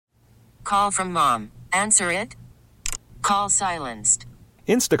Call from mom. Answer it. Call silenced.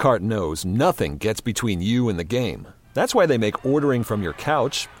 Instacart knows nothing gets between you and the game. That's why they make ordering from your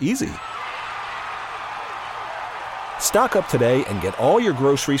couch easy. Stock up today and get all your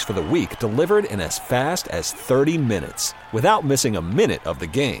groceries for the week delivered in as fast as 30 minutes without missing a minute of the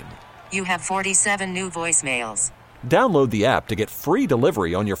game. You have 47 new voicemails. Download the app to get free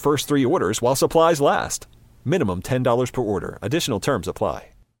delivery on your first 3 orders while supplies last. Minimum $10 per order. Additional terms apply.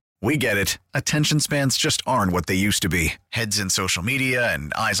 We get it. Attention spans just aren't what they used to be. Heads in social media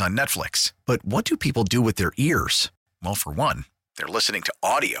and eyes on Netflix. But what do people do with their ears? Well, for one, they're listening to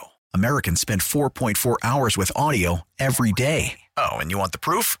audio. Americans spend 4.4 hours with audio every day. Oh, and you want the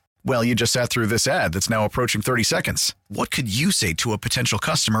proof? Well, you just sat through this ad that's now approaching 30 seconds. What could you say to a potential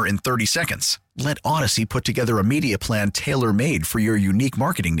customer in 30 seconds? Let Odyssey put together a media plan tailor-made for your unique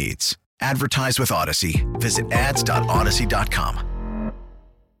marketing needs. Advertise with Odyssey. Visit ads.odyssey.com.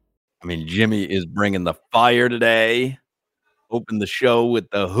 I mean, Jimmy is bringing the fire today. Opened the show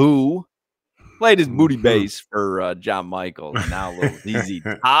with the Who. Played his booty bass for John Michael. Now a little easy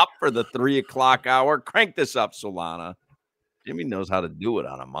top for the 3 o'clock hour. Crank this up, Solana. Jimmy knows how to do it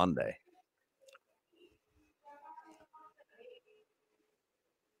on a Monday.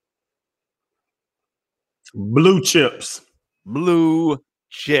 Blue chips. Blue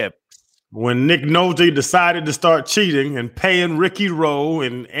chips. When Nick Nolte decided to start cheating and paying Ricky Rowe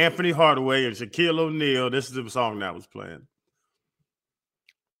and Anthony Hardaway and Shaquille O'Neal, this is the song that was playing.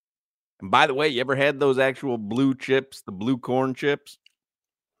 And by the way, you ever had those actual blue chips, the blue corn chips?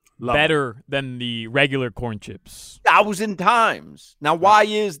 Better than the regular corn chips. 1,000 times. Now, why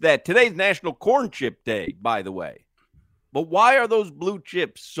is that? Today's National Corn Chip Day, by the way. But why are those blue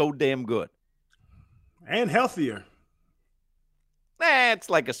chips so damn good? And healthier. It's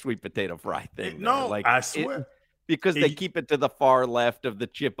like a sweet potato fry thing. No, like, I swear. Because they keep it to the far left of the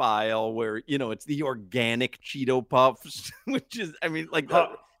chip aisle where, it's the organic Cheeto Puffs, which is, I mean, like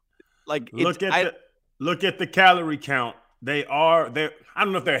look at the calorie count. They're I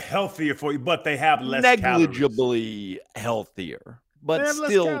don't know if they're healthier for you, but they have less negligibly healthier, but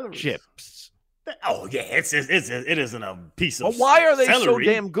still chips. Oh yeah, it isn't a piece of. But why are they celery.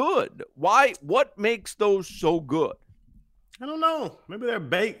 so damn good? What makes those so good? I don't know. Maybe they're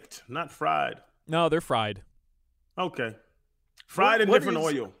baked, not fried. No, they're fried. Okay, fried in different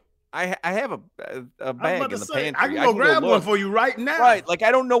oil. I have a bag in the pantry. I can go grab one for you right now. Right, like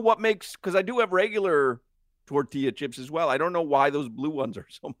I don't know what makes, because I do have regular tortilla chips as well. I don't know why those blue ones are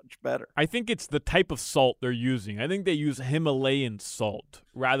so much better. I think it's the type of salt they're using. I think they use Himalayan salt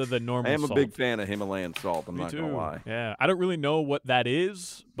rather than normal salt. I am a big fan of Himalayan salt. I'm not going to lie. Yeah, I don't really know what that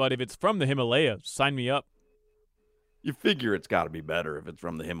is, but if it's from the Himalayas, sign me up. You figure it's got to be better if it's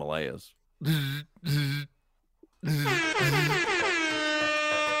from the Himalayas. Mr.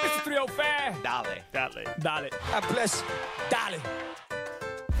 305. Dale. God bless. Dale.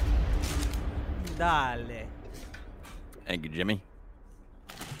 Thank you, Jimmy.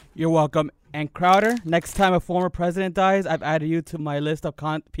 You're welcome. And Crowder, next time a former president dies, I've added you to my list of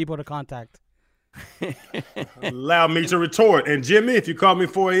people to contact. Allow me to retort. And Jimmy, if you call me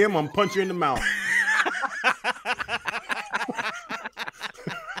 4 a.m., I'm punch you in the mouth.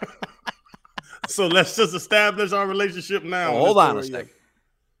 So let's just establish our relationship now. Hold on a second.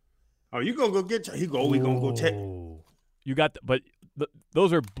 Oh, you gonna go get? We gonna go check. You got,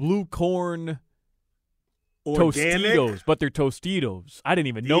 those are blue corn organic Tostitos, but they're Tostitos. I didn't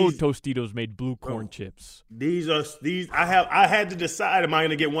even know Tostitos made blue corn chips. These. I had to decide: am I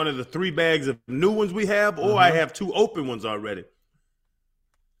gonna get one of the 3 bags of new ones we have, or I have 2 open ones already?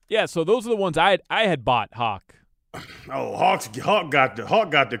 Yeah, so those are the ones I had bought. Hawk. Oh, Hawk got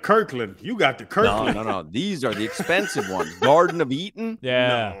the Kirkland. You got the Kirkland. No. These are the expensive ones. Garden of Eden.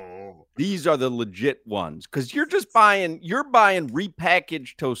 Yeah. No. These are the legit ones because you're buying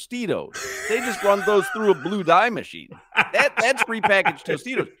repackaged Tostitos. They just run those through a blue dye machine. That's repackaged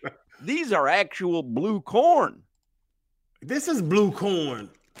Tostitos. These are actual blue corn. This is blue corn.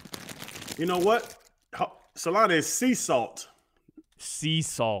 You know what? Solana is sea salt. Sea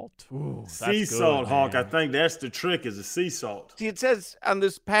salt. Ooh, sea salt, Hawk. I think that's the trick, is the sea salt. See, it says on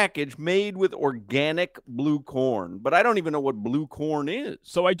this package, made with organic blue corn, but I don't even know what blue corn is.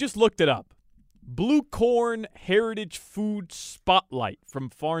 So I just looked it up. Blue Corn Heritage Food Spotlight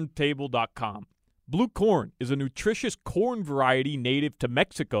from farmtable.com. Blue corn is a nutritious corn variety native to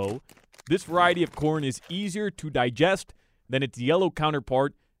Mexico. This variety of corn is easier to digest than its yellow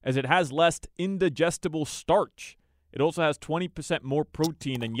counterpart as it has less indigestible starch. It also has 20% more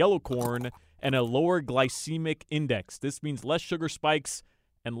protein than yellow corn and a lower glycemic index. This means less sugar spikes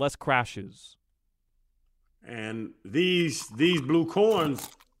and less crashes. And these blue corns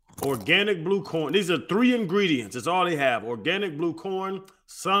Organic blue corn. These are 3 ingredients. That's all they have. Organic blue corn,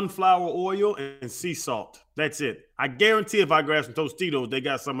 sunflower oil, and sea salt. That's it. I guarantee if I grab some Tostitos, they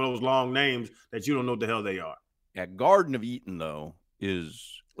got some of those long names that you don't know what the hell they are. Yeah, Garden of Eden, though,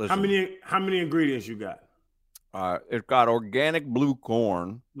 is... Listen, how many ingredients you got? It's got organic blue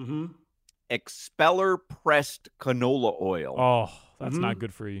corn, expeller pressed canola oil. Oh, that's not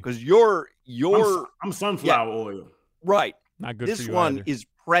good for you. Because I'm sunflower oil. Right. Not good for you. This one either. is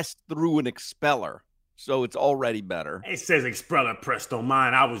pressed through an expeller, so it's already better. It says expeller pressed on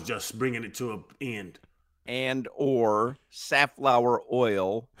mine. I was just bringing it to an end. And or safflower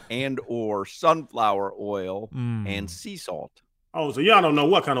oil and or sunflower oil and sea salt. Oh, so y'all don't know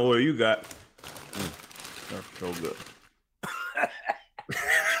what kind of oil you got. That's so good.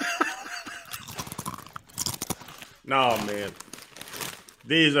 No, man.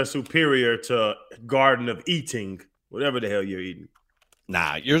 These are superior to Garden of Eating, whatever the hell you're eating.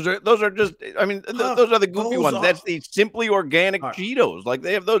 Nah, those are just, I mean, those are the goofy ones. That's the Simply Organic Cheetos. Like,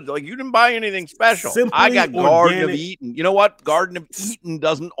 they have those. Like, you didn't buy anything special. I got Garden of Eden. You know what? Garden of Eden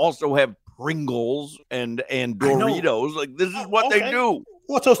doesn't also have Pringles and Doritos. Like, this is what they do.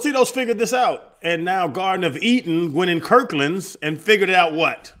 Well, Tostitos figured this out. And now Garden of Eden went in Kirkland's and figured out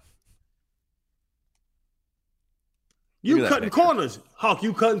what? You cutting corners. Hawk,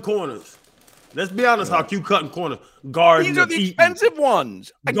 you cutting corners. Let's be honest, Hawk, you cutting corners. These are the expensive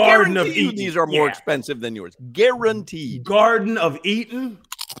ones. I guarantee you these are more expensive than yours. Guaranteed. Garden of Eden?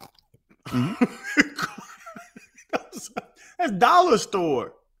 That's dollar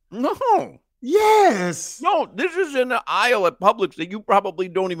store. No. Yes. No, this is in the aisle at Publix that you probably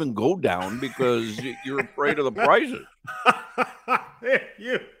don't even go down because you're afraid of the prices.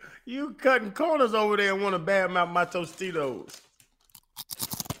 You cutting corners over there and want to badmouth my Tostitos.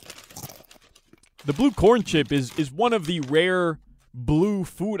 The blue corn chip is one of the rare blue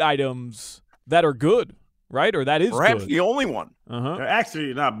food items that are good, right? Or that is perhaps good. The only one. They're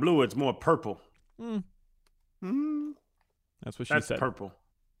actually not blue. It's more purple. That's what she said. That's purple.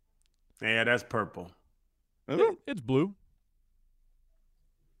 Yeah, that's purple. It's blue.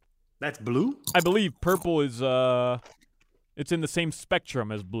 That's blue? I believe purple is it's in the same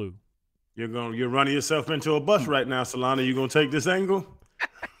spectrum as blue. You're running yourself into a bus right now, Solana. You gonna take this angle?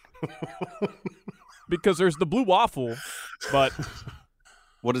 Because there's the blue waffle, but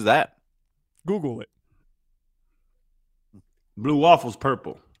what is that? Google it. Blue waffle's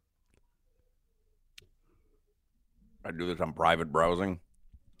purple. I do this on private browsing.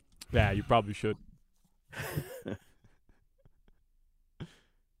 Yeah, you probably should.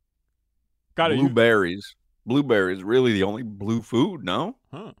 Got it. Blueberries. Blueberries really the only blue food, no?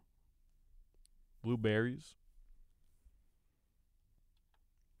 Huh. Blueberries.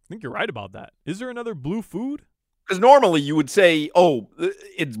 I think you're right about that. Is there another blue food? Because normally you would say, oh,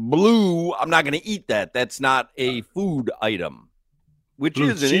 it's blue. I'm not going to eat that. That's not a food item. Which blue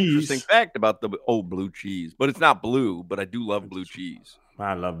is an interesting fact about the blue cheese. But it's not blue, but I do love blue cheese.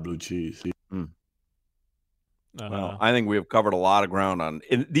 I love blue cheese. Well, I think we have covered a lot of ground on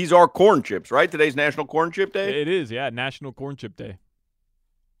these are corn chips, right? Today's National Corn Chip Day? It is, yeah, National Corn Chip Day.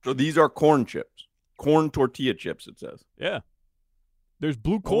 So these are corn chips. Corn tortilla chips, it says. Yeah. There's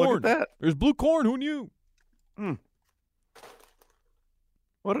blue corn. Look at that. There's blue corn. Who knew?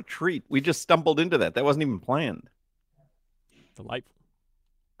 What a treat. We just stumbled into that. That wasn't even planned. Delightful.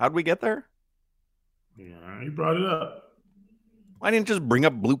 How'd we get there? Yeah, you brought it up. I didn't just bring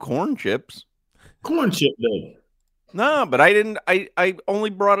up blue corn chips. Corn chip day. No, but I didn't. I only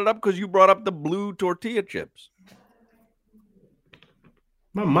brought it up because you brought up the blue tortilla chips.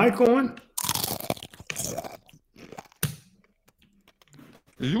 My mic on?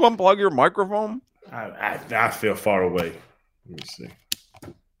 Did you unplug your microphone? I feel far away. Let me see.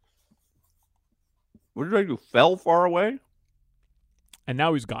 What did I do? Fell far away? And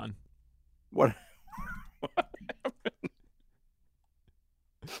now he's gone. What?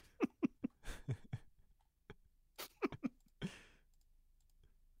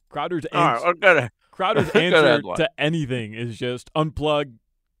 Crowder's Crowder's answer to anything is just unplug,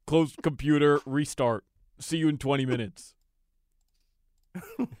 close computer, restart. See you in 20 minutes.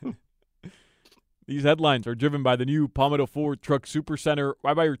 These headlines are driven by the new Palmetto Ford Truck Supercenter.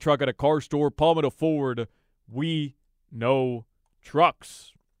 Right by your truck at a car store. Palmetto Ford, we know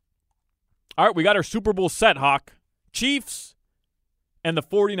trucks. All right, we got our Super Bowl set, Hawk. Chiefs and the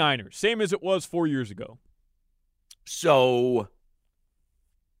 49ers. Same as it was 4 years ago. So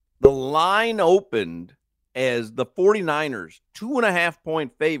the line opened as the 49ers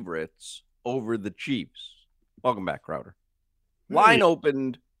 2.5-point favorites over the Chiefs. Welcome back, Crowder. Line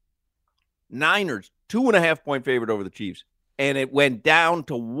opened Niners 2.5-point favorite over the Chiefs. and it went down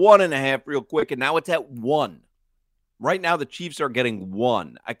to 1.5 real quick, and now it's at 1. Right now, the Chiefs are getting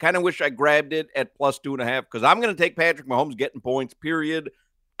 1. I kind of wish I grabbed it at plus 2.5 because I'm going to take Patrick Mahomes getting points, period.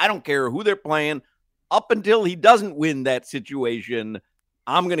 I don't care who they're playing. Up until he doesn't win that situation,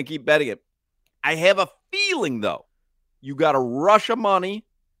 I'm going to keep betting it. I have a feeling, though, you got a rush of money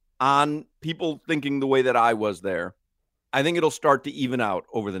on people thinking the way that I was there. I think it'll start to even out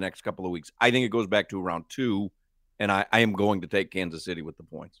over the next couple of weeks. I think it goes back to around 2, and I am going to take Kansas City with the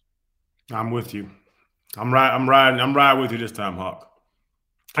points. I'm with you. I'm riding with you this time, Hawk.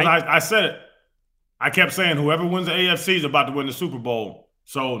 I said it. I kept saying whoever wins the AFC is about to win the Super Bowl.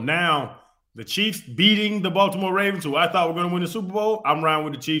 So now the Chiefs beating the Baltimore Ravens, who I thought were going to win the Super Bowl, I'm riding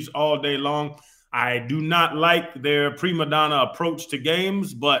with the Chiefs all day long. I do not like their prima donna approach to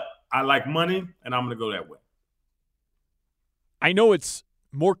games, but I like money, and I'm going to go that way. I know it's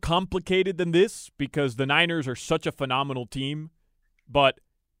more complicated than this because the Niners are such a phenomenal team, but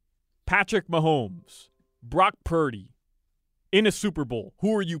Patrick Mahomes, Brock Purdy, in a Super Bowl,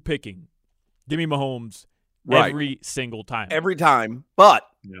 who are you picking? Give me Mahomes every single time. Every time, but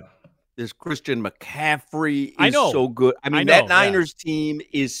this Christian McCaffrey is so good. I mean, that Niners team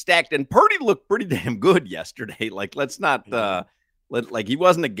is stacked, and Purdy looked pretty damn good yesterday. Like, let's not like he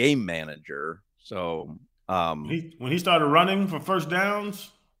wasn't a game manager. So when he started running for first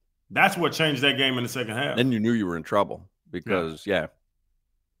downs, that's what changed that game in the second half. Then you knew you were in trouble because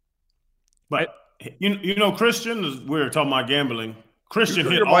But you know, Christian, we were talking about gambling. Christian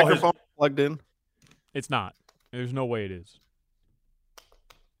hit your all microphone plugged in. It's not. There's no way it is.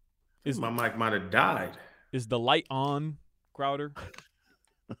 My mic might have died. Is the light on, Crowder?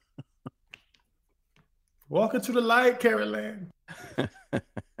 Walk into the light, Caroline.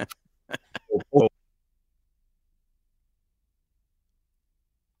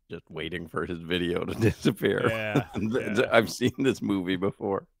 Just waiting for his video to disappear. Yeah. I've seen this movie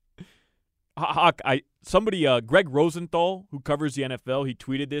before. Hawk, Greg Rosenthal, who covers the NFL, he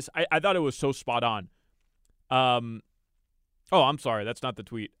tweeted this. I thought it was so spot on. Oh, I'm sorry. That's not the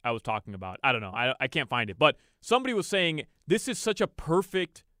tweet I was talking about. I don't know. I can't find it. But somebody was saying this is such a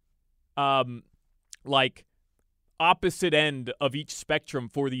perfect, opposite end of each spectrum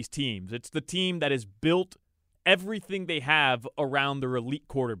for these teams. It's the team that has built everything they have around their elite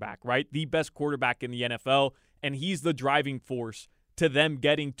quarterback, right? The best quarterback in the NFL, and he's the driving force to them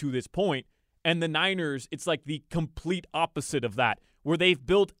getting to this point. And the Niners, it's like the complete opposite of that, where they've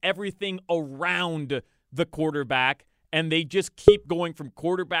built everything around the quarterback, and they just keep going from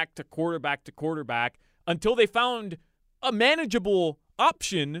quarterback to quarterback to quarterback until they found a manageable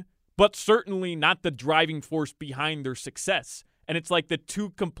option, but certainly not the driving force behind their success. And it's like the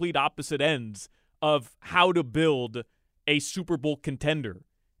two complete opposite ends of how to build a Super Bowl contender.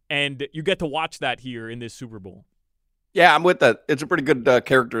 And you get to watch that here in this Super Bowl. Yeah, I'm with that. It's a pretty good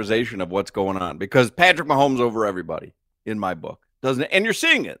characterization of what's going on because Patrick Mahomes over everybody in my book. Doesn't it? And you're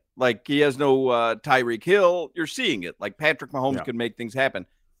seeing it. Like, he has no Tyreek Hill. You're seeing it. Like, Patrick Mahomes can make things happen.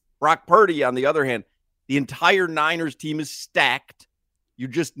 Brock Purdy, on the other hand, the entire Niners team is stacked. You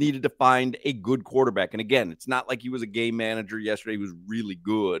just needed to find a good quarterback. And again, it's not like he was a game manager yesterday. He was really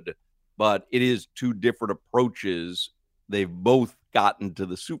good. But it is two different approaches. They've both gotten to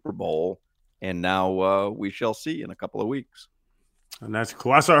the Super Bowl. And now we shall see in a couple of weeks. And that's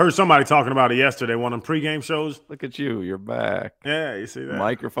cool. I heard somebody talking about it yesterday, one of them pregame shows. Look at you. You're back. Yeah, you see that.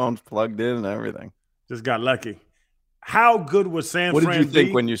 Microphone's plugged in and everything. Just got lucky. How good was San Fran? What did you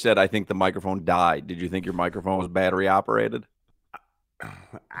think when you said, I think the microphone died? Did you think your microphone was battery operated?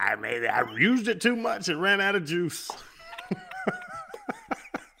 I used it too much. It ran out of juice.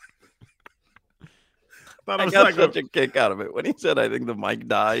 I got such a kick out of it when he said, I think the mic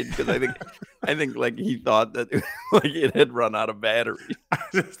died, because I think like he thought that like it had run out of battery. I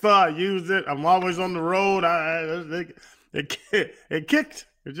just thought I used it. I'm always on the road. It kicked.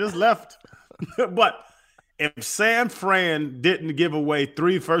 It just left. But if San Fran didn't give away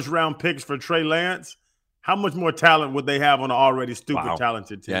 3 first-round picks for Trey Lance, how much more talent would they have on an already stupid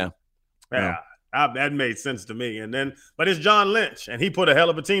talented team? Yeah. That made sense to me. But it's John Lynch, and he put a hell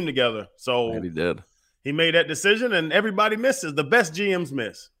of a team together. So he did. He made that decision, and everybody misses. The best GMs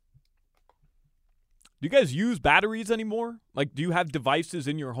miss. Do you guys use batteries anymore? Like, do you have devices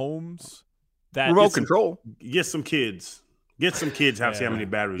in your homes that remote control? Get some kids. Have to see how many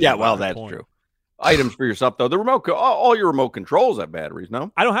batteries. Yeah, well, that's true. Items for yourself, though. The remote, all your remote controls have batteries.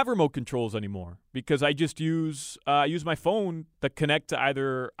 No, I don't have remote controls anymore because I just use my phone to connect to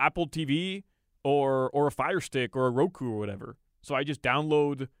either Apple TV or a Fire Stick or a Roku or whatever. So I just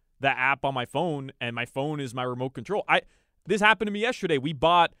download the app on my phone, and my phone is my remote control. This happened to me yesterday. We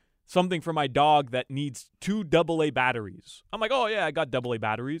bought something for my dog that needs 2 AA batteries. I'm like, oh, yeah, I got AA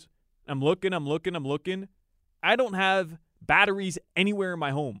batteries. I'm looking. I don't have batteries anywhere in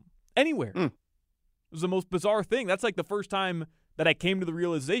my home. Anywhere. It was the most bizarre thing. That's like the first time that I came to the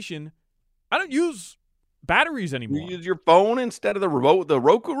realization I don't use batteries anymore. You use your phone instead of the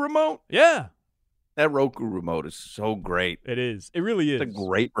Roku remote? Yeah. That Roku remote is so great. It is. It really is. It's a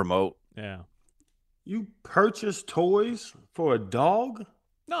great remote. Yeah. You purchased toys for a dog?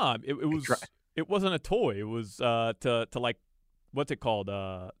 No, it wasn't a toy. It was to like, what's it called?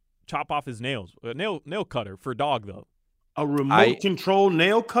 Chop off his nails. A nail cutter for a dog, though. A remote control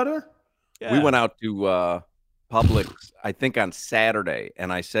nail cutter? Yeah. We went out to Publix, I think on Saturday,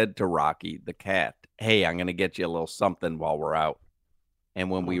 and I said to Rocky, the cat, hey, I'm going to get you a little something while we're out. And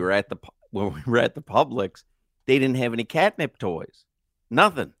when we were at the Publix, they didn't have any catnip toys.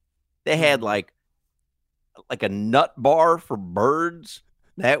 Nothing. They had like a nut bar for birds.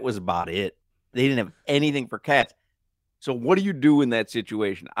 That was about it. They didn't have anything for cats. So what do you do in that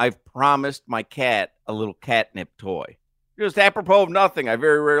situation? I've promised my cat a little catnip toy. Just apropos of nothing. I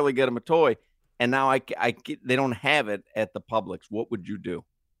very rarely get him a toy. And now they don't have it at the Publix. What would you do?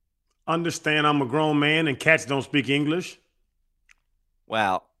 Understand I'm a grown man and cats don't speak English.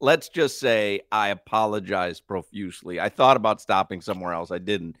 Well, let's just say I apologize profusely. I thought about stopping somewhere else. I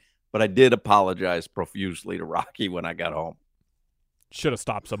didn't. But I did apologize profusely to Rocky when I got home. Should have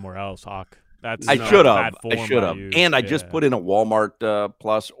stopped somewhere else, Hawk. I should have. You. And I just put in a Walmart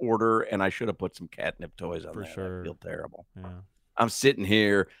Plus order, and I should have put some catnip toys on For that. sure. I feel terrible. Yeah. I'm sitting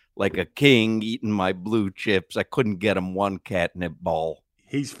here like a king eating my blue chips. I couldn't get him one catnip ball.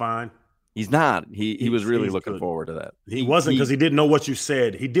 He's fine. He's not. He was really looking good. forward to that. He wasn't because he didn't know what you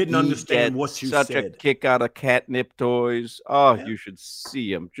said. He didn't understand what you said. Such a kick out of catnip toys. Oh, yeah. You should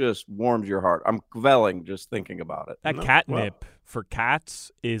see him. Just warms your heart. I'm quelling just thinking about it. That catnip for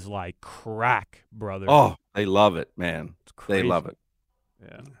cats is like crack, brother. Oh, they love it, man. They love it.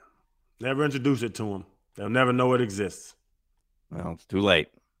 Yeah. Never introduce it to them. They'll never know it exists. Well, it's too late.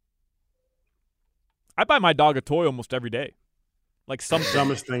 I buy my dog a toy almost every day. Like something.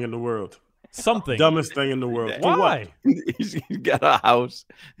 Dumbest thing in the world. Something. Dumbest thing in the world. Why? He's got a house.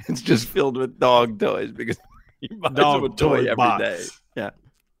 It's just filled with dog toys because he buys dog him a toy every box. day. Yeah.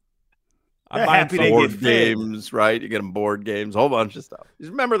 They're happy they board get fed. games, right? You get them board games, a whole bunch of stuff. He's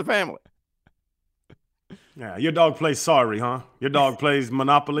a member of the family. Yeah, your dog plays Sorry, huh? Your dog plays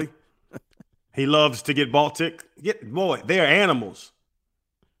Monopoly. He loves to get Baltic. Boy, they are animals.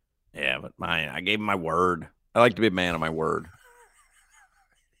 Yeah, but I gave him my word. I like to be a man of my word.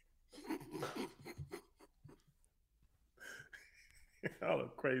 Y'all are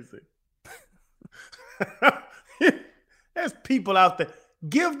crazy. There's people out there.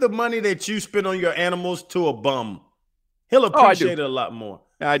 Give the money that you spend on your animals to a bum. He'll appreciate it a lot more.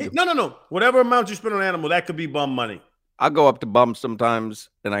 Yeah, I do. No. Whatever amount you spend on an animal, that could be bum money. I'll go up to bums sometimes,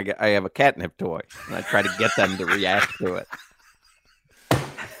 and I have a catnip toy, and I try to get them to react to it.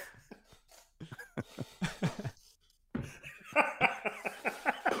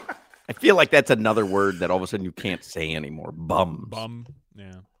 I feel like that's another word that all of a sudden you can't say anymore. Bums. Bum.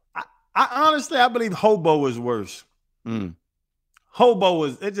 Yeah. I honestly, I believe hobo is worse. Hobo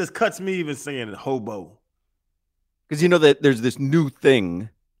it just cuts me even saying it, hobo. Because you know that there's this new thing.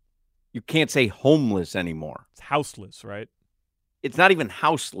 You can't say homeless anymore. It's houseless, right? It's not even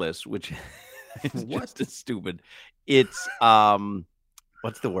houseless, which is just as stupid. It's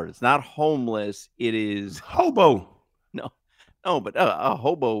what's the word? It's not homeless. It is hobo. No, but a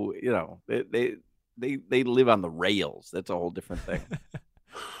hobo, you know, they live on the rails. That's a whole different thing.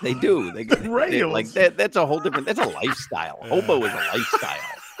 They do. They rails like that. That's a whole different. That's a lifestyle. Hobo is a lifestyle.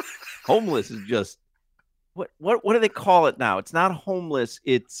 Homeless is just what do they call it now? It's not homeless.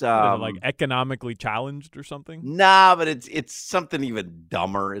 It's like economically challenged or something. Nah, but it's something even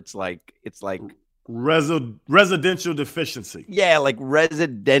dumber. It's like residential deficiency. Yeah, like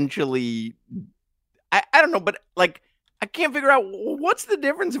residentially. I don't know, but like. I can't figure out what's the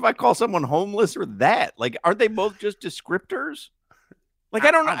difference if I call someone homeless or that. Like, aren't they both just descriptors? Like, I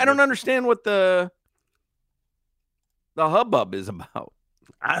don't understand what the hubbub is about.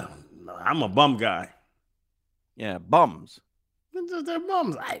 I don't know. I'm a bum guy. Yeah, bums. They're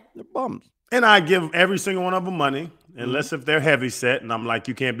bums. They're bums. And I give every single one of them money, unless if they're heavy set, and I'm like,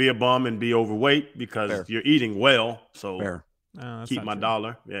 you can't be a bum and be overweight because you're eating well. So keep my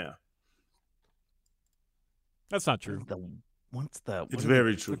dollar. Yeah. That's not true. It's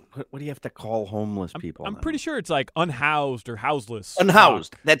very true. What do you have to call homeless people? I'm pretty sure it's like unhoused or houseless.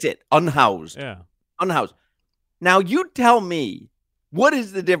 Unhoused. That's it. Unhoused. Yeah. Unhoused. Now you tell me, what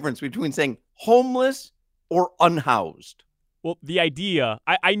is the difference between saying homeless or unhoused? Well, the idea,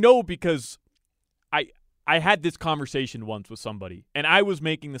 I know because I had this conversation once with somebody, and I was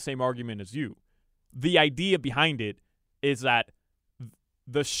making the same argument as you. The idea behind it is that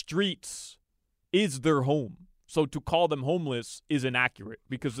the streets is their home. So to call them homeless is inaccurate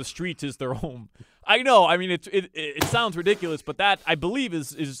because the streets is their home. I know. I mean, it sounds ridiculous, but that, I believe,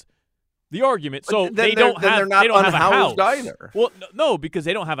 is the argument. So they don't have a house either. Well, no, because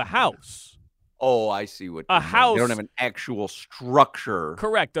they don't have a house. Oh, I see what you mean. House. They don't have an actual structure.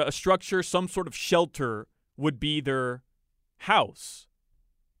 Correct. A structure, some sort of shelter would be their house.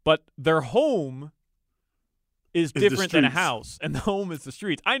 But their home is different than a house, and the home is the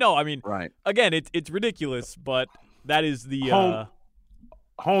streets. I know. I mean, right. Again, it's ridiculous, but that is the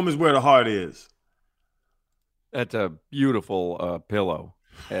home is where the heart is. That's a beautiful pillow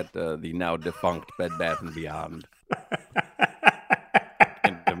at the now defunct Bed Bath & Beyond.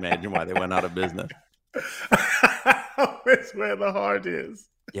 Can't imagine why they went out of business. It's where the heart is.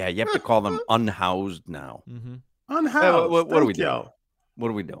 Yeah, you have to call them unhoused now. Mm-hmm. Unhoused. What are we doing? What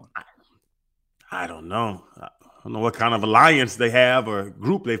are we doing? I don't know. I don't know what kind of alliance they have or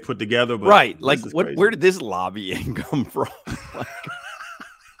group they've put together. But right. Like, where did this lobbying come from? Like,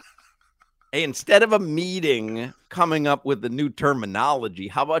 hey, instead of a meeting coming up with the new terminology,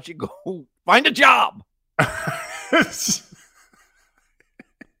 how about you go find a job? I'm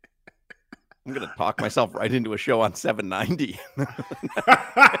going to talk myself right into a show on 790.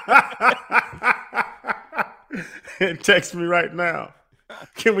 Text me right now.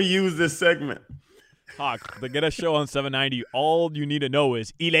 Can we use this segment? Hawk, to get a show on 790, all you need to know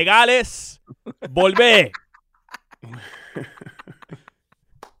is ilegales, volve.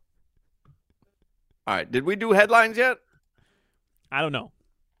 All right. Did we do headlines yet? I don't know.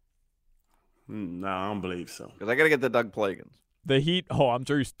 No, I don't believe so. Because I got to get the Doug Plagens. The Heat, I'm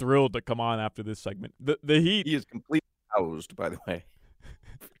sure he's thrilled to come on after this segment. The Heat. He is completely housed, by the way.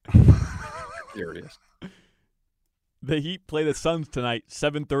 Furious. The Heat play the Suns tonight,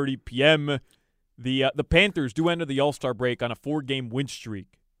 7:30 p.m. The Panthers do enter the All-Star break on a 4-game win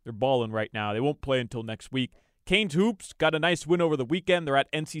streak. They're balling right now. They won't play until next week. Canes Hoops got a nice win over the weekend. They're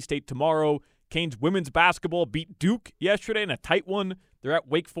at NC State tomorrow. Canes women's basketball beat Duke yesterday in a tight one. They're at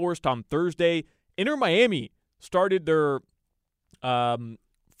Wake Forest on Thursday. Inter Miami started their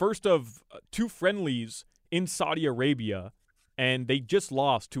first of 2 friendlies in Saudi Arabia, and they just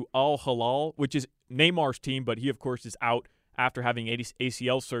lost to Al Hilal, which is Neymar's team, but he, of course, is out after having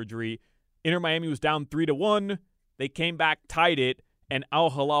ACL surgery. Inter Miami was down 3-1. They came back, tied it, and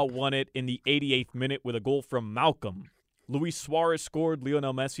Al Hilal won it in the 88th minute with a goal from Malcolm. Luis Suarez scored.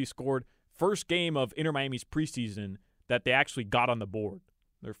 Lionel Messi scored. First game of Inter Miami's preseason that they actually got on the board.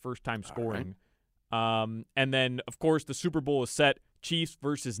 Their first time scoring. Right. And then, of course, the Super Bowl is set. Chiefs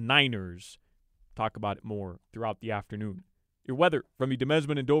versus Niners. Talk about it more throughout the afternoon. Your weather from the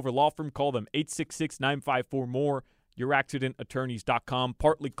Demesman and Dover Law Firm. Call them 866-954-MORE. YourAccidentAttorneys.com.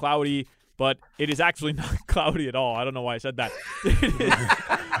 Partly cloudy, but it is actually not cloudy at all. I don't know why I said that.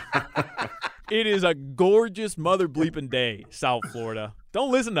 It is a gorgeous mother bleeping day, South Florida.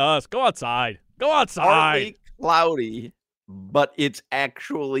 Don't listen to us. Go outside. Go outside. Partly cloudy, but it's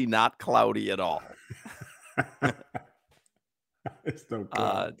actually not cloudy at all. It's no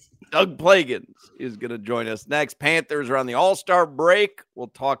clouds. Doug Plagens is going to join us next. Panthers are on the All-Star break. We'll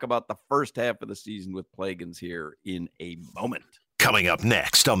talk about the first half of the season with Plagens here in a moment. Coming up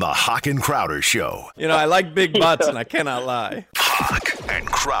next on the Hawk and Crowder Show. You know, I like big butts, and I cannot lie. Hawk and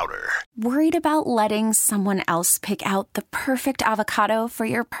Crowder. Worried about letting someone else pick out the perfect avocado for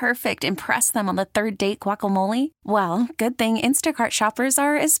your perfect impress them on the third date guacamole? Well, good thing Instacart shoppers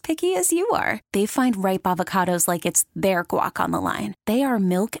are as picky as you are. They find ripe avocados like it's their guac on the line. They are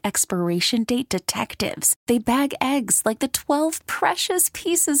milk expiration date detectives. They bag eggs like the 12 precious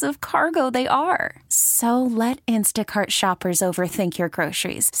pieces of cargo they are. So let Instacart shoppers overthink your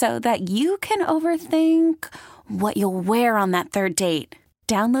groceries so that you can overthink what you'll wear on that third date.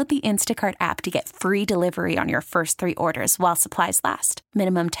 Download the Instacart app to get free delivery on your first 3 orders while supplies last.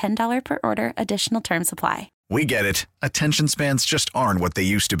 Minimum $10 per order. Additional terms apply. We get it. Attention spans just aren't what they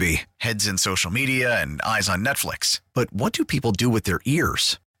used to be. Heads in social media and eyes on Netflix. But what do people do with their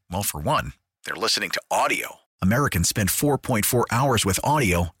ears? Well, for one, they're listening to audio. Americans spend 4.4 hours with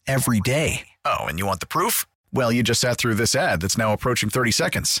audio every day. Oh, and you want the proof? Well, you just sat through this ad that's now approaching 30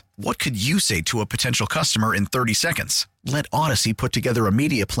 seconds. What could you say to a potential customer in 30 seconds? Let Odyssey put together a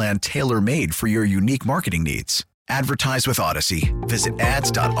media plan tailor-made for your unique marketing needs. Advertise with Odyssey. Visit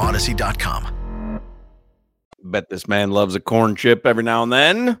ads.odyssey.com. Bet this man loves a corn chip every now and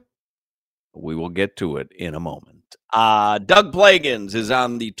then. We will get to it in a moment. Doug Plagens is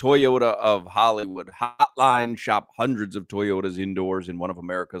on the Toyota of Hollywood hotline. Shop hundreds of Toyotas indoors in one of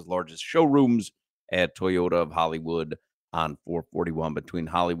America's largest showrooms at Toyota of Hollywood on 441 between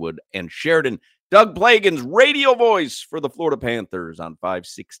Hollywood and Sheridan. Doug Plagens, radio voice for the Florida Panthers on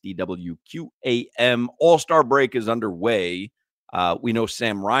 560 WQAM. All-Star break is underway. We know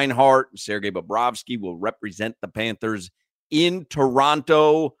Sam Reinhart and Sergei Bobrovsky will represent the Panthers in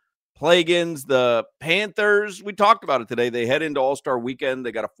Toronto. Plagens, the Panthers, we talked about it today. They head into All-Star weekend.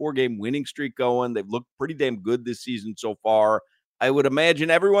 They got a 4-game winning streak going. They've looked pretty damn good this season so far. I would imagine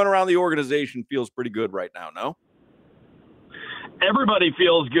everyone around the organization feels pretty good right now, no? Everybody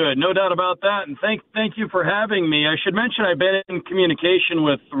feels good, no doubt about that. And thank you for having me. I should mention I've been in communication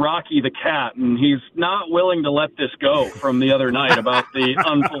with Rocky the cat, and he's not willing to let this go from the other night about the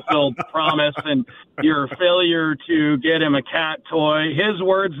unfulfilled promise and your failure to get him a cat toy. His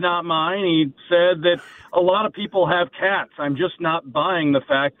words, not mine. He said that a lot of people have cats. I'm just not buying the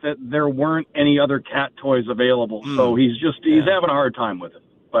fact that there weren't any other cat toys available. So he's having a hard time with it.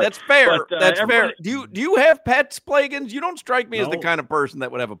 But, that's fair. That's fair. Do you have pets, Plagens? You don't strike me as the kind of person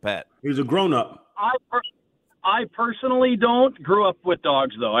that would have a pet. He's a grown-up. I personally don't. Grew up with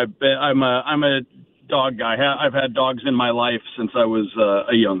dogs, though. I'm a dog guy. I've had dogs in my life since I was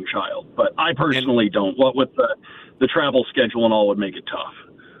a young child. But I personally don't. What with the travel schedule and all would make it tough.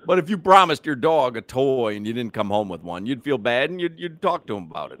 But if you promised your dog a toy and you didn't come home with one, you'd feel bad and you'd talk to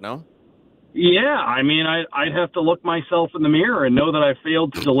him about it, no? Yeah, I mean, I'd have to look myself in the mirror and know that I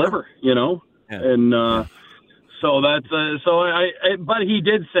failed to deliver, Yeah. And so that's but he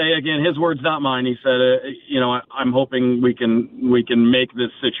did say, again, his words, not mine. He said, I'm hoping we can make this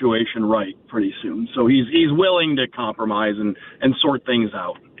situation right pretty soon. So he's willing to compromise and sort things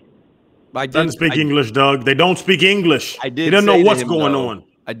out. Doesn't speak English, Doug. They don't speak English. He doesn't know what's going on.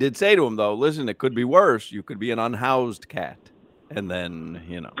 I did say to him, though, listen, it could be worse. You could be an unhoused cat. And then,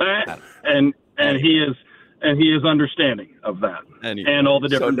 and he is understanding of that, and all the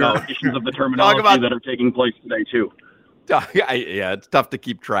different variations of the terminology that are taking place today too. Yeah, it's tough to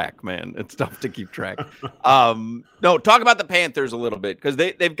keep track, man. It's tough to keep track. No, talk about the Panthers a little bit because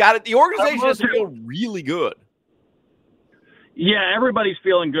they've got it. The organization doesn't feel really good. Yeah, everybody's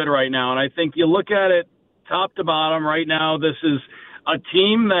feeling good right now, and I think you look at it top to bottom right now. This is a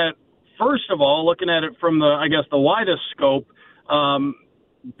team that, first of all, looking at it from the widest scope.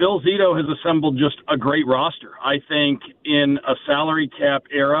 Bill Zito has assembled just a great roster. I think in a salary cap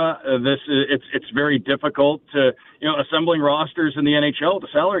era, it's very difficult to, assembling rosters in the NHL with the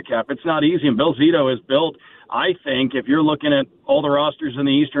salary cap. It's not easy. And Bill Zito has built, I think, if you're looking at all the rosters in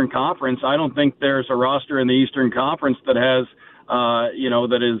the Eastern Conference, I don't think there's a roster in the Eastern Conference that has,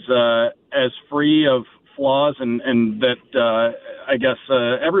 that is as free of flaws and that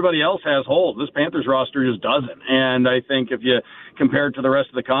everybody else has holes. This Panthers roster just doesn't. And I think if you compare it to the rest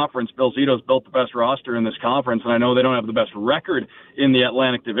of the conference, Bill Zito's built the best roster in this conference. And I know they don't have the best record in the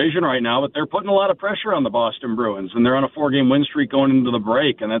Atlantic Division right now, but they're putting a lot of pressure on the Boston Bruins. And they're on a 4-game win streak going into the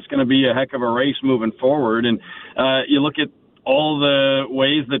break. And that's going to be a heck of a race moving forward. And you look at all the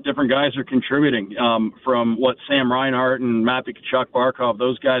ways that different guys are contributing, from what Sam Reinhart and Matthew Tkachuk-Barkov,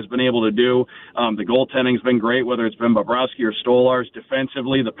 those guys have been able to do. The goaltending's been great, whether it's been Bobrovsky or Stolarz.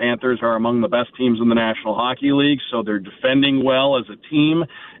 Defensively, the Panthers are among the best teams in the National Hockey League, so they're defending well as a team,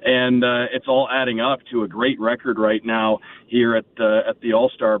 and it's all adding up to a great record right now here at the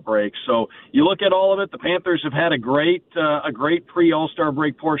All-Star break. So you look at all of it, the Panthers have had a great pre-All-Star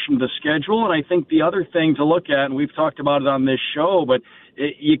break portion of the schedule, and I think the other thing to look at, and we've talked about it on this show, but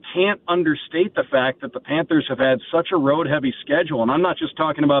you can't understate the fact that the Panthers have had such a road-heavy schedule. And I'm not just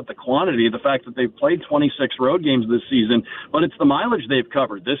talking about the quantity, the fact that they've played 26 road games this season, but it's the mileage they've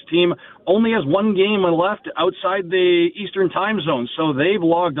covered. This team only has one game left outside the Eastern time zone, so they've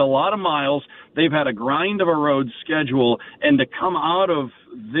logged a lot of miles. They've had a grind of a road schedule, and to come out of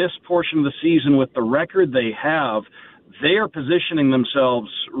this portion of the season with the record they have, they are positioning themselves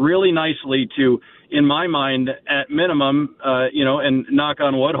really nicely to, in my mind, at minimum, and knock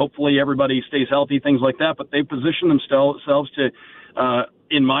on wood, hopefully everybody stays healthy, things like that, but they position themselves to,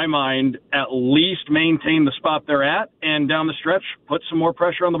 in my mind, at least maintain the spot they're at, and down the stretch, put some more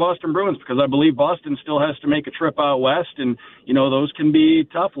pressure on the Boston Bruins, because I believe Boston still has to make a trip out west, and, those can be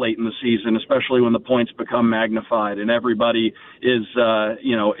tough late in the season, especially when the points become magnified, and everybody is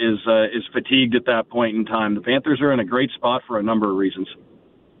fatigued at that point in time. The Panthers are in a great spot for a number of reasons.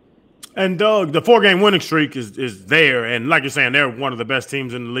 And Doug, the 4-game winning streak is there, and like you're saying, they're one of the best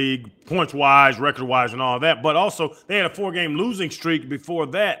teams in the league, points-wise, record-wise, and all that. But also, they had a 4-game losing streak before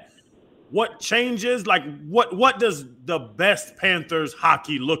that. What changes? Like, what does the best Panthers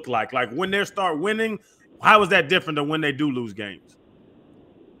hockey look like? Like, when they start winning, How is that different than when they do lose games?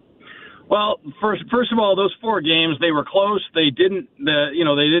 Well, first of all, those 4 games, they were close. They didn't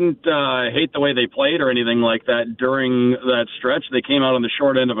hate the way they played or anything like that during that stretch. They came out on the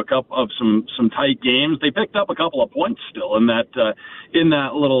short end of some tight games. They picked up a couple of points still in that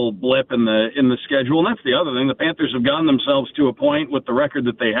little blip in the schedule. And that's the other thing. The Panthers have gotten themselves to a point with the record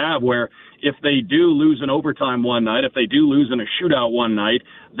that they have where if they do lose in overtime one night, if they do lose in a shootout one night,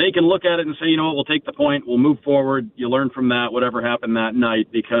 they can look at it and say, you know what, we'll take the point, we'll move forward, you learn from that, whatever happened that night,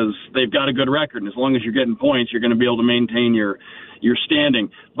 because they've got a good record. And as long as you're getting points, you're going to be able to maintain your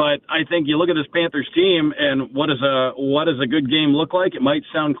standing. But I think you look at this Panthers team, and what does a good game look like? It might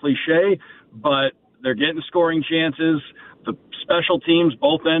sound cliche, but they're getting scoring chances. The special teams,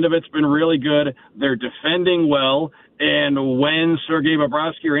 both end of it's been really good. They're defending well. And when Sergei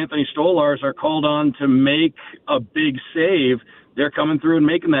Bobrovsky or Anthony Stolarz are called on to make a big save, they're coming through and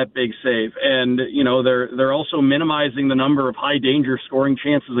making that big save. And, you know, they're also minimizing the number of high danger scoring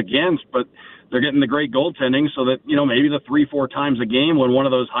chances against, but they're getting the great goaltending so that, you know, maybe the 3-4 times a game when one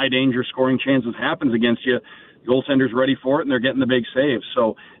of those high danger scoring chances happens against you, goaltender's ready for it, and they're getting the big saves.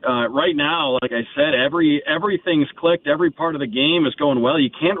 So right now, like I said, everything's clicked. Every part of the game is going well. You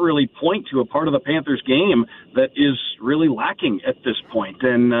can't really point to a part of the Panthers game that is really lacking at this point.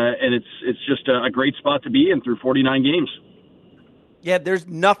 And it's just a great spot to be in through 49 games. Yeah, there's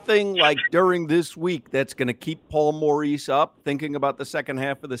nothing like during this week that's going to keep Paul Maurice up thinking about the second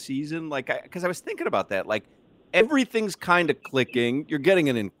half of the season. Because I was thinking about that. Like, everything's kind of clicking. You're getting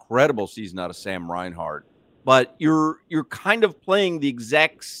an incredible season out of Sam Reinhart. But you're kind of playing the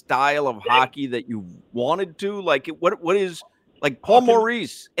exact style of hockey that you wanted to. Like, what is like Paul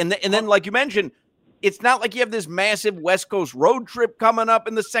Maurice, and then like you mentioned, it's not like you have this massive West Coast road trip coming up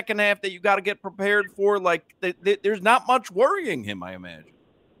in the second half that you got to get prepared for. Like, there's not much worrying him, I imagine.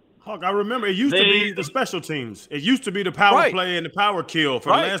 Hawk, I remember it used to be the special teams. It used to be the power play and the power kill. For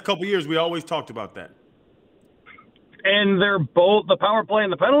the last couple of years, we always talked about that. And they're both, the power play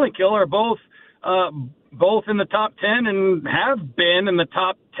and the penalty kill are both in the top 10 and have been in the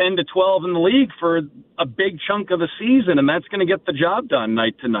top 10 to 12 in the league for a big chunk of the season, and that's going to get the job done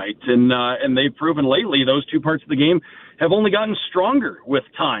night to night. And they've proven lately those two parts of the game have only gotten stronger with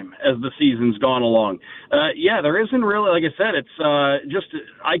time as the season's gone along. There isn't really, like I said, it's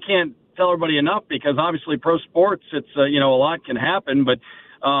I can't tell everybody enough because obviously pro sports, it's, a lot can happen, but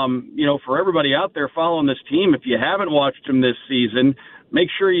for everybody out there following this team, if you haven't watched them this season, make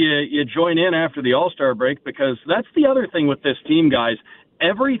sure you join in after the All-Star break, because that's the other thing with this team, guys.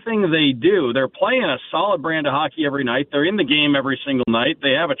 Everything they do, they're playing a solid brand of hockey every night. They're in the game every single night.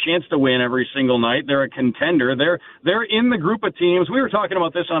 They have a chance to win every single night. They're a contender. They're in the group of teams. We were talking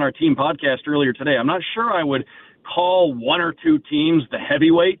about this on our team podcast earlier today. I'm not sure I would call one or two teams the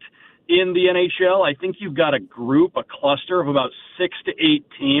heavyweight in the NHL. I think you've got a cluster of about 6 to 8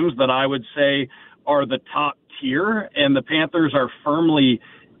 teams that I would say are the top tier, and the Panthers are firmly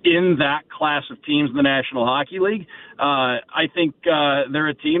in that class of teams in the National Hockey League. I think they're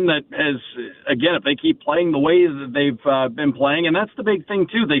a team that has, again, if they keep playing the way that they've been playing, and that's the big thing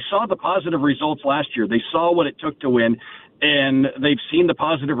too, they saw the positive results last year. They saw what it took to win, and they've seen the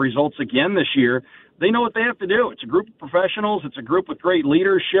positive results again this year. They know what they have to do. It's a group of professionals. It's a group with great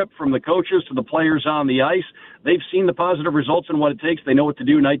leadership from the coaches to the players on the ice. They've seen the positive results and what it takes. They know what to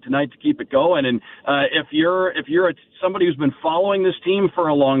do night to night to keep it going. And if you're somebody who's been following this team for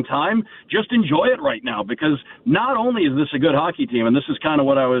a long time, just enjoy it right now, because not only is this a good hockey team, and this is kind of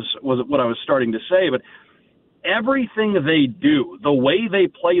what I was starting to say, but everything they do, the way they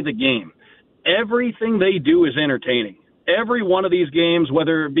play the game, everything they do is entertaining. Every one of these games,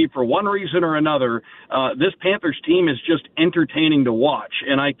 whether it be for one reason or another, this Panthers team is just entertaining to watch,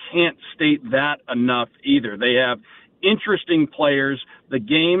 and I can't state that enough either. They have interesting players. The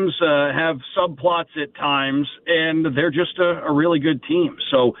games have subplots at times, and they're just a really good team.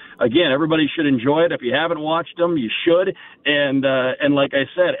 So, again, everybody should enjoy it. If you haven't watched them, you should. And like I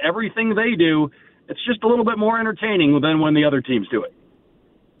said, everything they do, it's just a little bit more entertaining than when the other teams do it.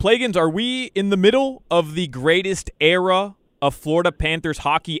 Plagens, are we in the middle of the greatest era of Florida Panthers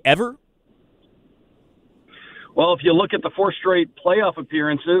hockey ever? Well, if you look at the 4 straight playoff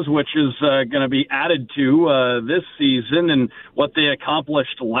appearances, which is going to be added to this season, and what they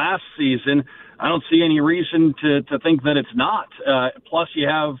accomplished last season, I don't see any reason to think that it's not. Plus, you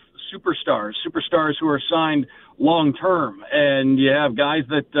have superstars who are signed long-term, and you have guys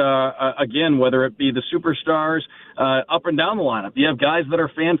that, again, whether it be the superstars up and down the lineup, you have guys that are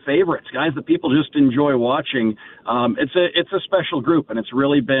fan favorites, guys that people just enjoy watching. It's a special group, and it's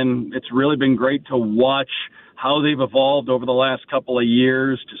really been great to watch how they've evolved over the last couple of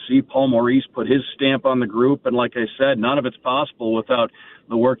years, to see Paul Maurice put his stamp on the group. And like I said, none of it's possible without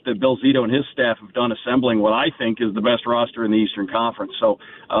the work that Bill Zito and his staff have done assembling what I think is the best roster in the Eastern Conference. So,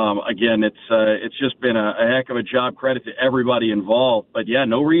 again, it's just been a heck of a job. Credit to everybody involved. But, yeah,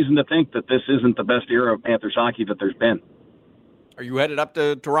 no reason to think that this isn't the best era of Panthers hockey that there's been. Are you headed up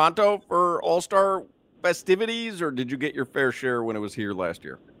to Toronto for All-Star festivities, or did you get your fair share when it was here last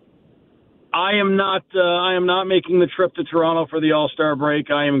year? I am not making the trip to Toronto for the All-Star break.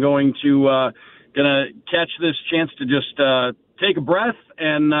 I am going to catch this chance to just take a breath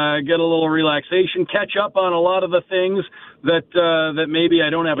and get a little relaxation, catch up on a lot of the things that maybe I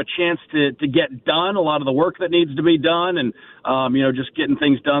don't have a chance to get done, a lot of the work that needs to be done, and just getting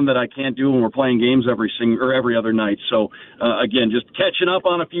things done that I can't do when we're playing games every other night. So again, just catching up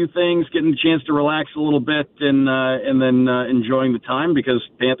on a few things, getting a chance to relax a little bit, and then enjoying the time, because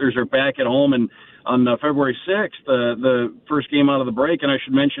Panthers are back at home and on February 6th, the first game out of the break. And I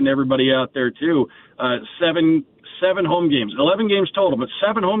should mention to everybody out there too, seven home games, 11 games total, but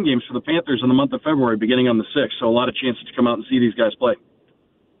 7 home games for the Panthers in the month of February, beginning on the 6th. So a lot of chances to come out and see these guys play.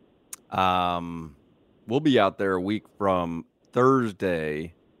 We'll be out there a week from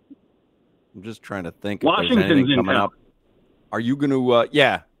Thursday. I'm just trying to think. Washington's if there's anything in coming town. up. Are you going to?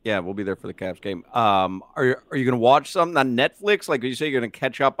 Yeah, we'll be there for the Caps game. Are you going to watch something on Netflix? Like, you say you're going to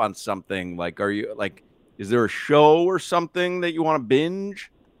catch up on something. Like, is there a show or something that you want to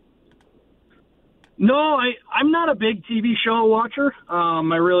binge? No, I'm not a big TV show watcher.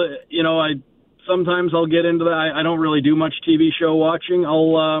 Sometimes I'll get into that. I don't really do much TV show watching.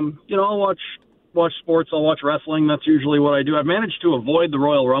 I'll watch sports. I'll watch wrestling. That's usually what I do. I've managed to avoid the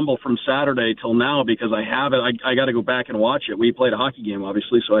Royal Rumble from Saturday till now because I have it. I got to go back and watch it. We played a hockey game,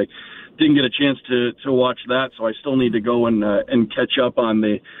 obviously, so I didn't get a chance to watch that. So I still need to go and catch up on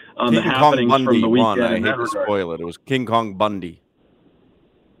the happenings from the weekend. I hate to spoil it. It was King Kong Bundy.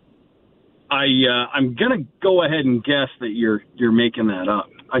 I'm gonna go ahead and guess that you're making that up.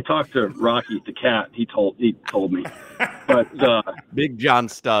 I talked to Rocky the cat. He told me, but Big John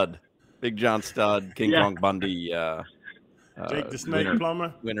Studd, King Kong Bundy, Jake the Snake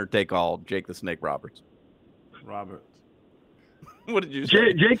Plumber, winner take all. Jake the Snake Roberts. What did you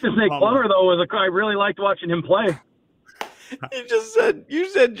say? Jake the Snake Plumber though I really liked watching him play. You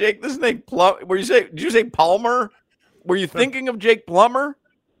said Jake the Snake Plumber. Did you say Palmer? Were you thinking of Jake Plummer?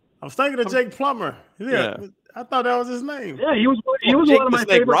 I was thinking of Jake Plummer. Yeah. I thought that was his name. Yeah, he was one of my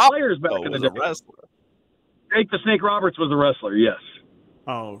favorite players back in the day. Wrestler. Jake the Snake Roberts was a wrestler, yes.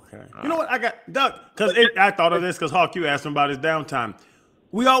 Oh, okay. You know what? I got Doug, because I thought of this because Hawk, you asked him about his downtime.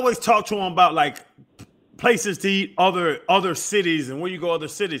 We always talk to him about like places to eat, other cities, and when you go other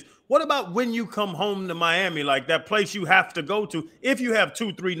cities. What about when you come home to Miami, like that place you have to go to if you have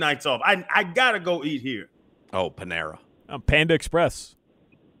 2-3 nights off? I gotta go eat here. Oh, Panera. Panda Express.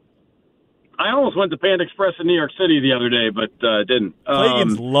 I almost went to Panda Express in New York City the other day, but didn't.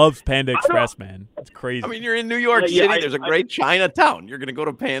 Plagens loves Panda Express, man. It's crazy. I mean, you're in New York City. There's a great Chinatown. You're going to go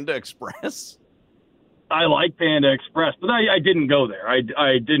to Panda Express? I like Panda Express, but I didn't go there.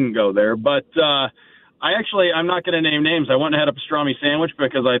 I didn't go there, but I'm not going to name names. I went and had a pastrami sandwich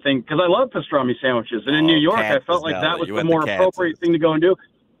because I love pastrami sandwiches, and in New York, I felt like that was the more appropriate thing to go and do.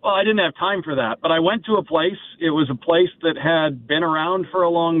 Well, I didn't have time for that, but I went to a place. It was a place that had been around for a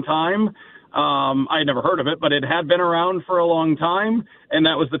long time. I had never heard of it, but it had been around for a long time, and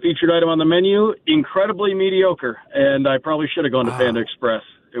that was the featured item on the menu. Incredibly mediocre, and I probably should have gone to Panda Express.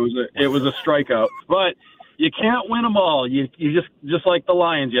 It was a strikeout, but you can't win them all. You just like the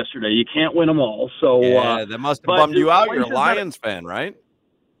Lions yesterday. You can't win them all. So that must have bummed you out. You're a Lions fan, right?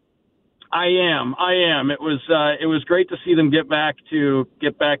 I am. It was great to see them get back to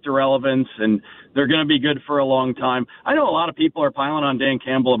relevance, and they're going to be good for a long time. I know a lot of people are piling on Dan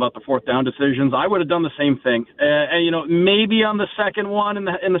Campbell about the fourth down decisions. I would have done the same thing. And maybe on the second one in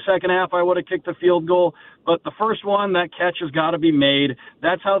the second half, I would have kicked the field goal. But the first one, that catch has got to be made.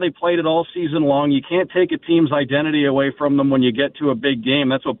 That's how they played it all season long. You can't take a team's identity away from them when you get to a big game.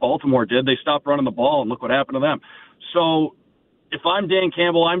 That's what Baltimore did. They stopped running the ball, and look what happened to them. So if I'm Dan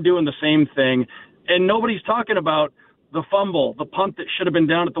Campbell, I'm doing the same thing. And nobody's talking about the fumble, the punt that should have been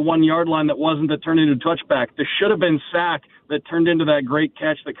down at the 1 yard line that wasn't, that turned into a touchback. The should have been sack that turned into that great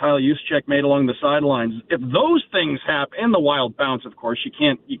catch that Kyle Juszczyk made along the sidelines. If those things happen, and the wild bounce, of course, you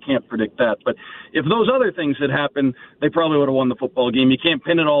can't predict that. But if those other things had happened, they probably would have won the football game. You can't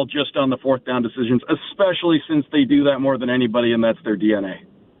pin it all just on the fourth down decisions, especially since they do that more than anybody, and that's their DNA.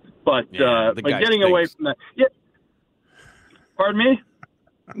 But getting away from that, yeah. Pardon me?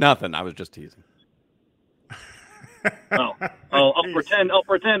 Nothing. I was just teasing. I'll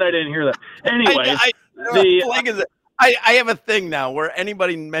pretend I didn't hear that. Anyway, I have a thing now where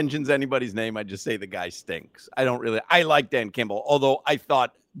anybody mentions anybody's name, I just say the guy stinks. I like Dan Campbell, although I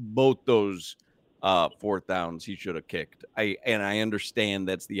thought both those fourth downs he should have kicked. I understand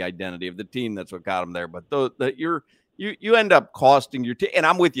that's the identity of the team. That's what got him there. But you end up costing your team. And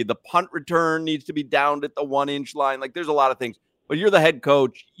I'm with you. The punt return needs to be downed at the 1-inch line. Like, there's a lot of things. But you're the head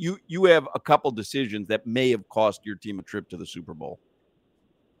coach. You have a couple decisions that may have cost your team a trip to the Super Bowl.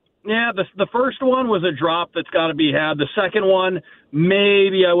 Yeah, the first one was a drop that's got to be had. The second one,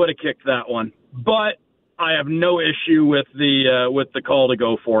 maybe I would have kicked that one. But I have no issue with the call to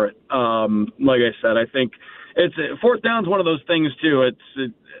go for it. Like I said, I think fourth down is one of those things too.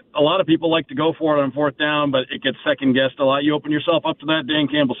 A lot of people like to go for it on fourth down, but it gets second guessed a lot. You open yourself up to that. Dan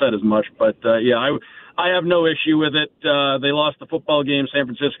Campbell said as much, but I have no issue with it. They lost the football game. San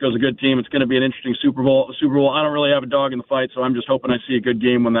Francisco's a good team. It's going to be an interesting Super Bowl. I don't really have a dog in the fight, so I'm just hoping I see a good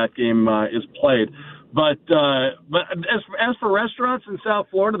game when that game is played. But as for restaurants in South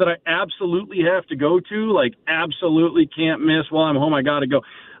Florida that I absolutely have to go to, like absolutely can't miss while I'm home, I got to go.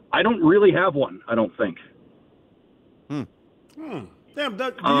 I don't really have one, I don't think. Damn,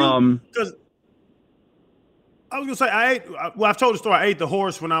 Doug, because I was going to say, I've told the story. I ate the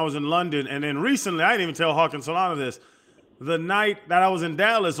horse when I was in London, and then recently, I didn't even tell Hawk and Solana this. The night that I was in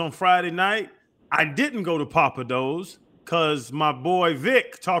Dallas on Friday night, I didn't go to Papa Do's because my boy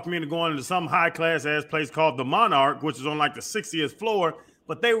Vic talked me into going into some high-class ass place called the Monarch, which is on like the 60th floor,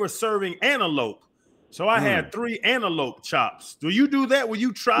 but they were serving antelope. So I had 3 antelope chops. Do you do that? Will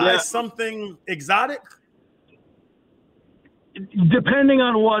you try something exotic? Depending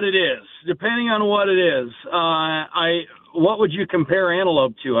on what it is. What would you compare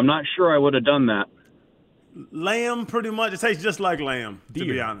antelope to? I'm not sure I would have done that. Lamb, pretty much. It tastes just like lamb, to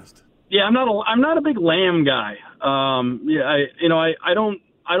be honest. Yeah, I'm not a big lamb guy. I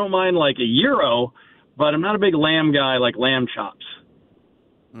don't mind like a gyro, but I'm not a big lamb guy like lamb chops.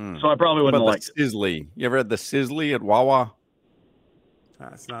 So I probably wouldn't like it. Sizzly. You ever had the sizzly at Wawa?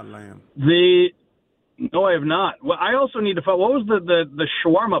 That's not lamb. No, I have not. Well, I also need to find, what was the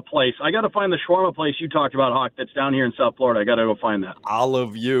shawarma place? I got to find the shawarma place you talked about, Hawk, that's down here in South Florida. I got to go find that.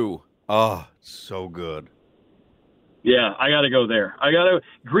 Olive U. Oh, so good. Yeah, I got to go there. I got to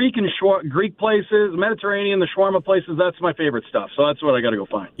Greek places, Mediterranean, the shawarma places. That's my favorite stuff. So that's what I got to go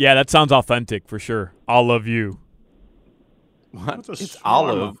find. Yeah, that sounds authentic for sure. Olive U. What? It's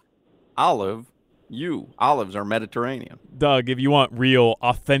olive. Olive U. Olives are Mediterranean. Doug, if you want real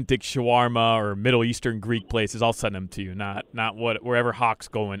authentic shawarma or Middle Eastern Greek places, I'll send them to you. Not wherever Hawk's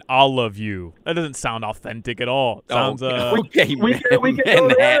going. Olive U. That doesn't sound authentic at all. It sounds we could go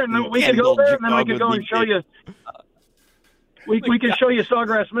there and then we could go and show you. We can show you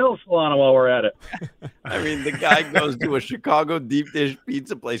Sawgrass Mills, Solana, while we're at it. I mean, the guy goes to a Chicago deep dish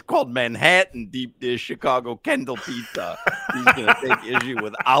pizza place called Manhattan Deep Dish Chicago Kendall Pizza. He's going to take issue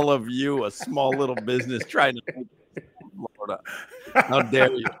with Olive U, a small little business trying to make Florida. How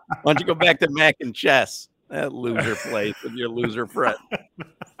dare you? Why don't you go back to Mac and Chess, that loser place with your loser friend?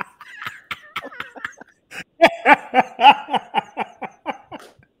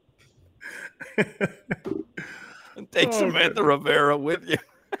 Take Samantha Rivera with you.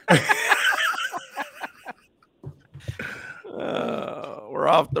 We're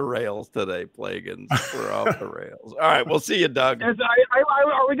off the rails today, Plagens. We're off the rails. All right, we'll see you, Doug. Are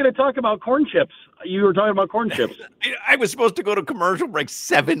we going to talk about corn chips? You were talking about corn chips. I was supposed to go to commercial break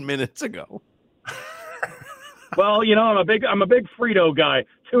 7 minutes ago. Well, I'm a big Frito guy.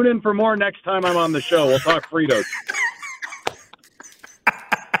 Tune in for more next time I'm on the show. We'll talk Fritos.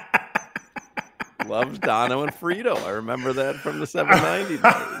 Loves Dono and Frito. I remember that from the 790 days.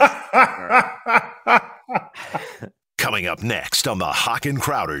 Right. Coming up next on the Hawk and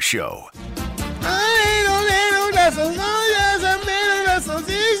Crowder Show.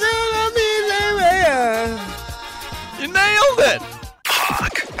 You nailed it.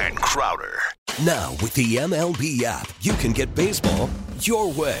 Hawk and Crowder. Now with the MLB app, you can get baseball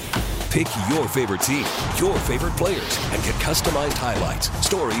your way. Pick your favorite team, your favorite players, and get customized highlights,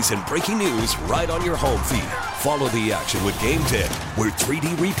 stories, and breaking news right on your home feed. Follow the action with Game Day, where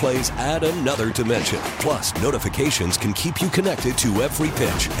 3D replays add another dimension. Plus, notifications can keep you connected to every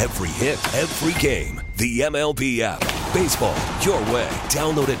pitch, every hit, every game. The MLB app. Baseball your way.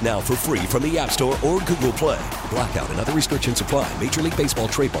 Download it now for free from the App Store or Google Play. Blackout and other restrictions apply. Major League Baseball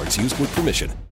trademarks used with permission.